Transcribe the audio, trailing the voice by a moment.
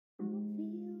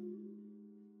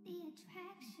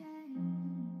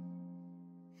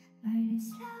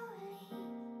slowly,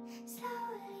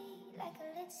 slowly, like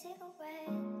a lit cigarette.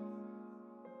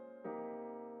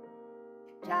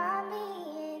 Draw me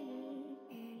in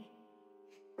and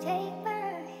take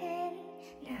my hand.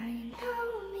 Now you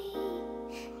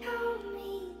know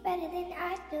me better than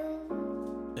I do.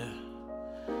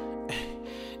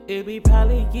 It'll be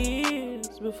probably years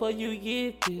before you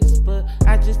get this, but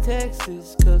I just text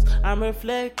this cause I'm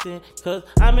reflecting, cause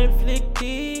I'm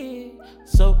inflicted,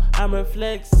 so I'm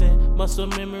reflexing. Muscle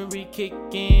memory kick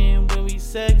in when we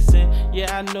sexing.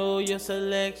 Yeah, I know your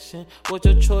selection, what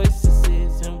your choices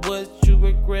is, and what you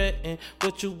regretting,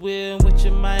 what you will and what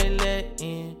you might let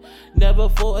in. Never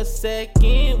for a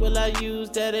second will I use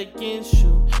that against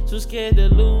you. Too scared to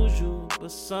lose you,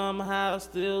 but somehow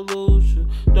still lose you.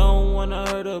 Don't wanna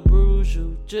hurt or bruise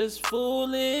you, just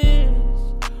foolish.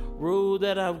 Rule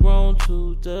that I've grown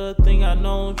to, the thing I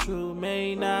know true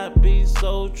may not be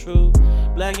so true.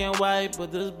 Black and white,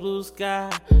 but this blue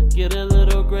sky get a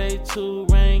little gray too.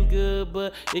 Rain good,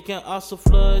 but it can also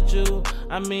flood you.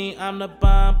 I mean, I'm the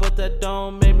bomb, but that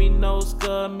don't make me no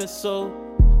scud missile.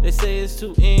 They say it's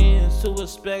two ends to a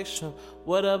spectrum.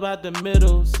 What about the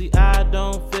middle? See, I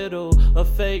don't fiddle, a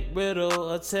fake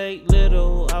riddle, a take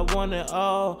little. I want it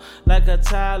all, like a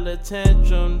toddler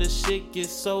tantrum. This shit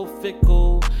gets so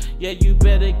fickle. Yeah, you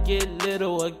better get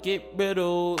little or get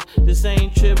riddled. This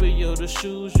ain't trivial. The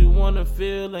shoes you wanna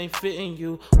feel ain't fitting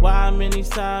you. Why many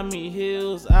times me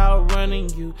heels outrunning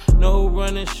you? No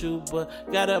running shoe,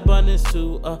 but got abundance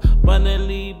too.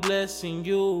 Abundantly blessing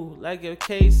you, like a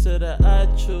case of the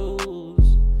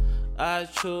I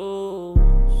choose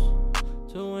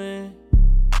to win.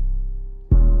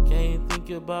 Can't think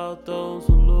about those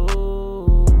who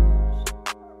lose.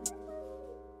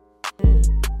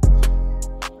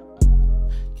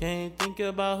 Can't think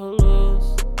about who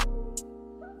lose.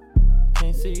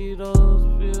 Can't see those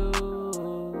views.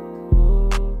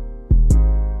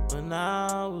 When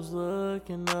I was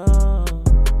looking up,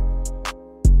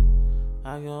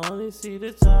 I can only see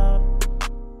the top.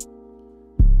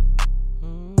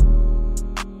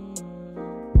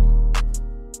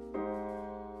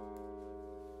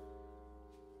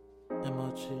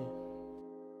 MOG.